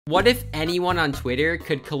What if anyone on Twitter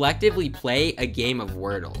could collectively play a game of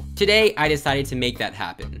Wordle? Today, I decided to make that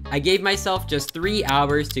happen. I gave myself just 3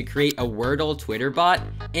 hours to create a Wordle Twitter bot,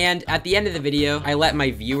 and at the end of the video, I let my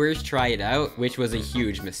viewers try it out, which was a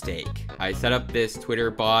huge mistake. I set up this Twitter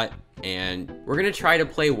bot, and we're gonna try to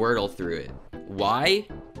play Wordle through it. Why?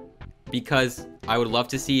 Because I would love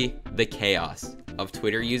to see the chaos of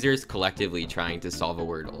Twitter users collectively trying to solve a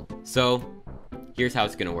Wordle. So, here's how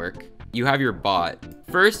it's gonna work. You have your bot.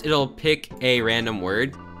 First, it'll pick a random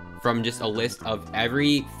word from just a list of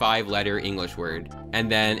every 5-letter English word.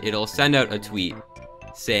 And then it'll send out a tweet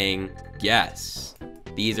saying, guess.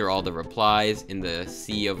 These are all the replies in the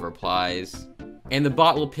sea of replies. And the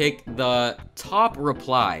bot will pick the top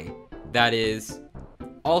reply that is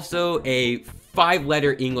also a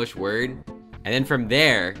 5-letter English word. And then from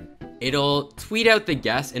there, it'll tweet out the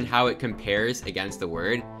guess and how it compares against the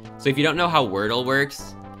word. So if you don't know how Wordle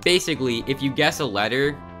works, basically, if you guess a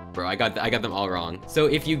letter, bro, I got them all wrong. So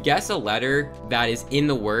if you guess a letter that is in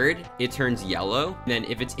the word, it turns yellow. And then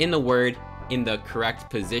if it's in the word in the correct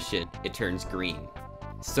position, it turns green.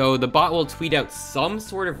 So the bot will tweet out some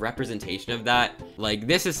sort of representation of that. Like,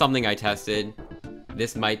 this is something I tested.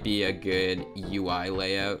 This might be a good UI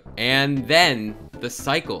layout. And then the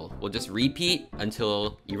cycle will just repeat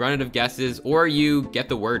until you run out of guesses or you get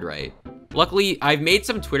the word right. Luckily, I've made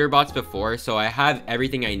some Twitter bots before, so I have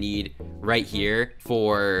everything I need right here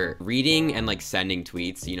for reading and like sending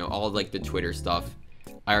tweets. You know, all of, like the Twitter stuff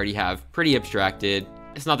I already have pretty abstracted.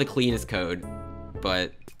 It's not the cleanest code,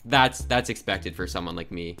 but that's expected for someone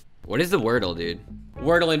like me. What is the Wordle, dude?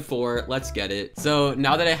 Wordle in 4, let's get it. So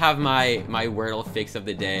now that I have my Wordle fix of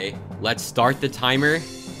the day, let's start the timer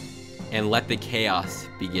and let the chaos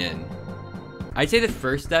begin. I'd say the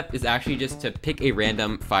first step is actually just to pick a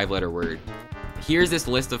random 5-letter word. Here's this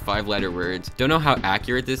list of 5-letter words. Don't know how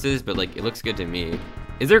accurate this is, but like it looks good to me.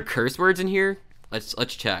 Is there curse words in here? Let's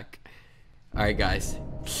check. All right, guys.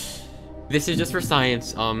 This is just for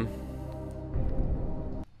science. Oh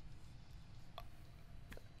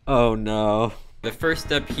no. The first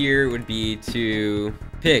step here would be to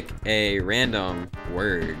pick a random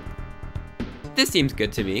word. This seems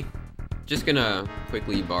good to me. Just gonna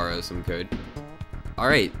quickly borrow some code. All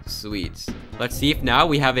right, sweet. Let's see if now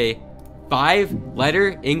we have a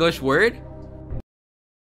 5-letter English word.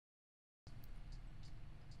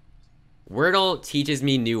 Wordle teaches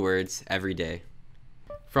me new words every day.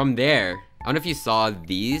 From there, I don't know if you saw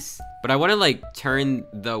these, but I want to like turn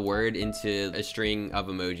the word into a string of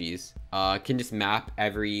emojis. Can just map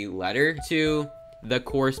every letter to the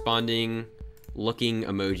corresponding looking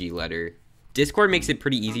emoji letter. Discord makes it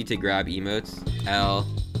pretty easy to grab emotes. L,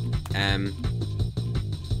 M,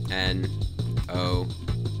 N, O,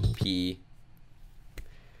 P.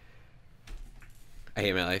 I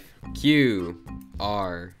hate my life. Q,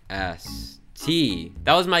 R, S, T.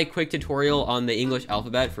 That was my quick tutorial on the English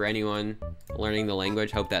alphabet for anyone learning the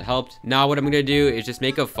language. Hope that helped. Now what I'm gonna do is just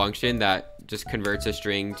make a function that just converts a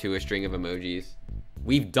string to a string of emojis.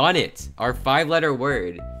 We've done it! Our 5-letter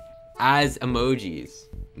word as emojis.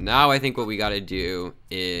 Now I think what we gotta do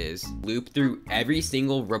is loop through every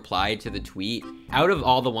single reply to the tweet. Out of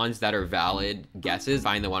all the ones that are valid guesses,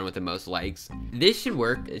 find the one with the most likes. This should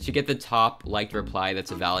work. It should get the top liked reply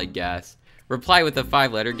that's a valid guess. Reply with a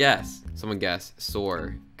 5-letter guess. Someone guess.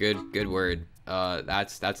 Soar. Good word.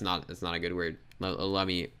 That's not a good word. Let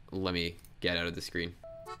me get out of the screen.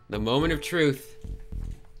 The moment of truth.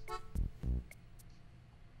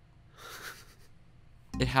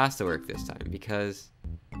 It has to work this time because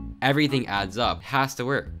everything adds up. It has to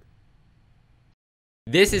work.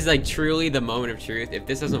 This is like truly the moment of truth. If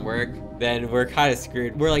this doesn't work, then we're kind of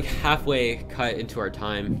screwed. We're like halfway cut into our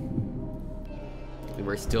time. And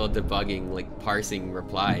we're still debugging, like parsing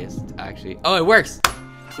replies, actually. Oh, it works!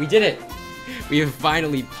 We did it! We have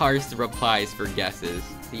finally parsed replies for guesses.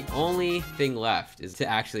 The only thing left is to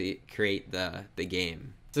actually create the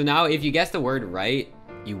game. So now if you guess the word right,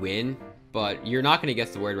 you win. But you're not gonna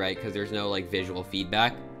guess the word right because there's no like visual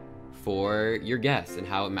feedback for your guess and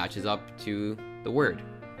how it matches up to the word.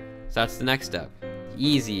 So that's the next step.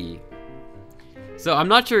 Easy. So I'm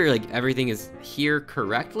not sure like everything is here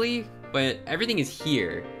correctly, but everything is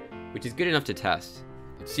here, which is good enough to test.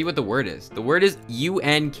 Let's see what the word is. The word is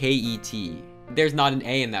U-N-K-E-T. There's not an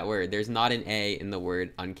A in that word. There's not an A in the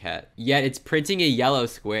word unket. Yet it's printing a yellow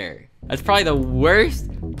square. That's probably the worst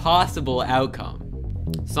possible outcome.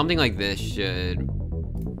 Something like this should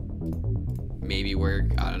maybe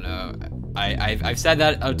work. I don't know. I've said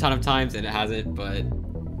that a ton of times and it hasn't, but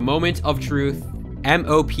moment of truth.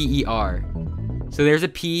 M-O-P-E-R. So there's a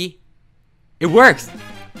P. It works.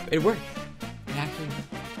 It works. It actually works.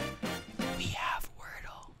 We have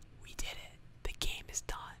Wordle.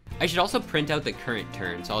 I should also print out the current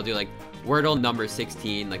turn. So I'll do like Wordle number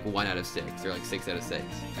 16, like 1 out of 6 or like 6 out of 6.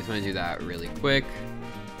 I just want to do that really quick.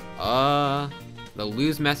 The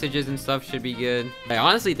lose messages and stuff should be good. I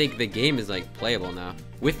honestly think the game is like playable now.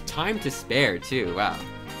 With time to spare too, wow.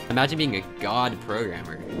 Imagine being a god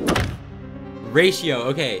programmer. Ratio,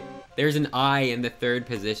 okay. There's an I in the 3rd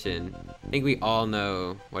position. I think we all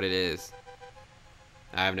know what it is.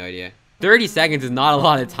 I have no idea. 30 seconds is not a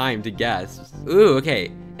lot of time to guess. Ooh,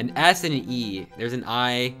 okay. An S and an E. There's an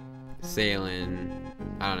I. Sailing.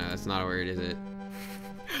 I don't know, that's not a word, is it?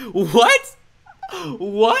 What?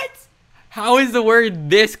 What? How is the word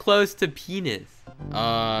this close to penis?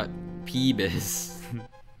 Peebus.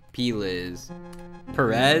 Peeliz.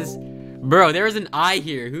 Perez? Bro, there was an I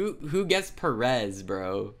here. Who gets Perez,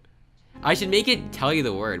 bro? I should make it tell you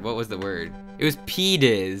the word. What was the word? It was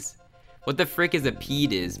pediz. What the frick is a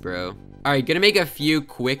pediz, bro? Alright, gonna make a few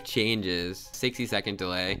quick changes. 60-second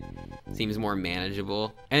delay. Seems more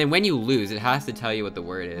manageable. And then when you lose, it has to tell you what the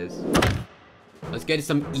word is. Let's get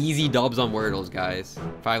some easy dubs on Wordles, guys.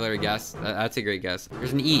 5-letter guess. That's a great guess.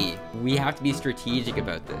 There's an E. We have to be strategic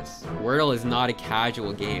about this. Wordle is not a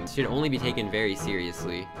casual game. It should only be taken very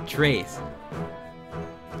seriously. Trace.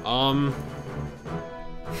 I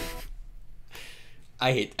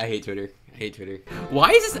hate Twitter. I hate Twitter.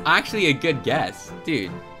 Why is this actually a good guess? Dude,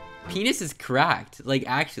 penis is cracked. Like,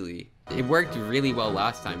 actually. It worked really well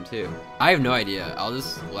last time, too. I have no idea. I'll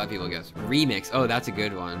just let people guess. Remix. Oh, that's a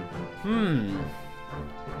good one.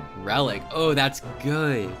 Relic. Oh, that's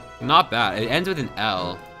good. Not bad. It ends with an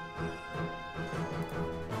L.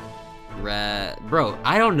 Bro,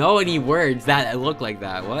 I don't know any words that look like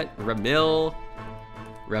that. What? Ramil.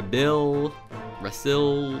 Rabil.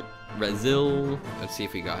 Rasil. Razil. Let's see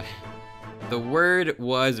if we got it. The word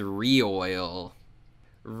was re-oil.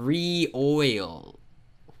 Re-oil.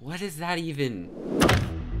 What is that even?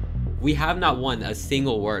 We have not won a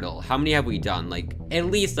single Wordle. How many have we done? Like, at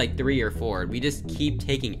least like 3 or 4. We just keep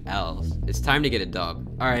taking L's. It's time to get a dub.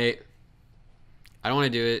 All right. I don't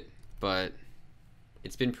want to do it, but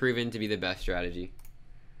it's been proven to be the best strategy.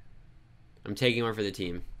 I'm taking one for the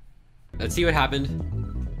team. Let's see what happened.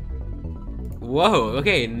 Whoa,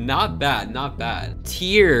 okay, not bad, not bad.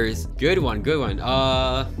 Tears, good one, good one.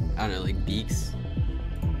 I don't know, like beaks.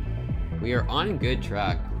 We are on good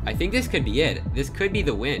track. I think this could be it. This could be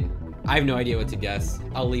the win. I have no idea what to guess.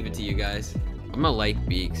 I'll leave it to you guys. I'm gonna like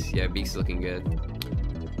beaks. Yeah, beaks looking good.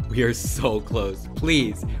 We are so close.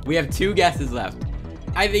 Please, we have 2 guesses left.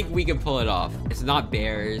 I think we can pull it off. It's not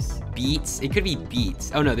bears. Beets, it could be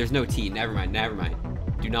beets. Oh no, there's no T, never mind, never mind.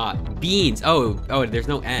 Do not. Beans, oh, there's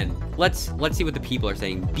no N. Let's see what the people are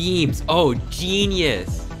saying. Beams, oh,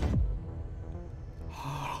 genius.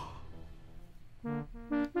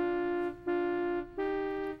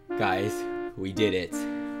 Guys, we did it.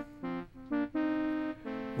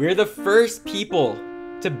 We're the first people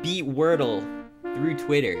to beat Wordle through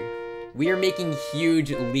Twitter. We are making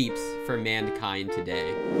huge leaps for mankind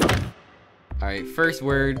today. All right, first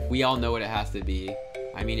word, we all know what it has to be.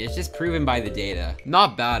 I mean, it's just proven by the data.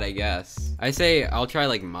 Not bad, I guess. I say I'll try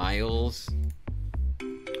like miles.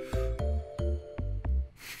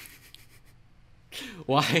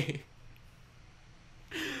 Why?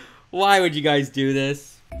 Why would you guys do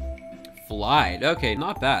this? Flied. Okay,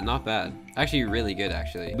 not bad, not bad. Actually, really good,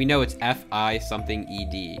 actually. We know it's F-I something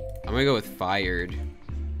E-D. I'm gonna go with fired.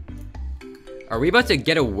 Are we about to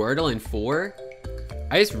get a Wordle in 4?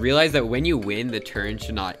 I just realized that when you win, the turn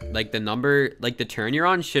should not, like the number, like the turn you're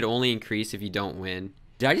on should only increase if you don't win.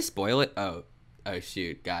 Did I just spoil it? Oh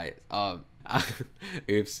shoot, guys.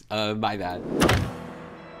 Oops, my bad.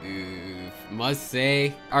 Oof. Must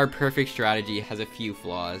say, our perfect strategy has a few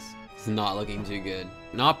flaws. It's not looking too good.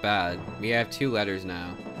 Not bad. We have 2 letters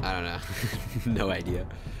now. I don't know. No idea.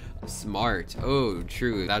 Smart. Oh,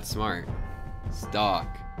 true. That's smart.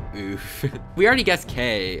 Stock. Oof. We already guessed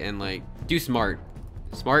K and like, do smart.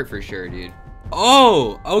 Smart for sure, dude.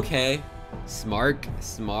 Oh, okay. Smark,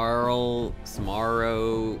 smarl,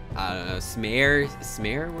 smarro, I don't know, smare,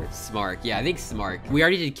 smark. Yeah, I think smark. We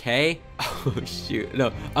already did K. Oh shoot,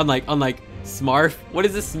 no, unlike smarf. What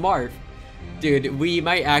is a smarf? Dude, we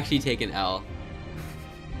might actually take an L.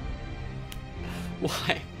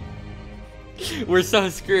 Why? We're so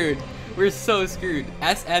screwed. We're so screwed.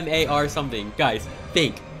 S-M-A-R something. Guys,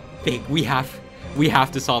 think. We have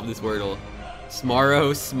to solve this Wordle.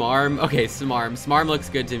 Smarro, smarm. Okay, smarm. Smarm looks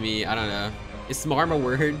good to me. I don't know. Is smarm a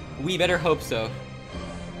word? We better hope so.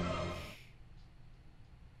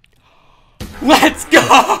 Let's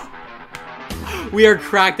go! We are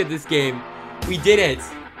cracked at this game. We did it.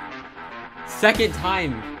 Second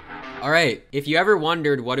time. Alright, if you ever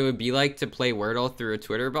wondered what it would be like to play Wordle through a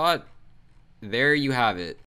Twitter bot, there you have it.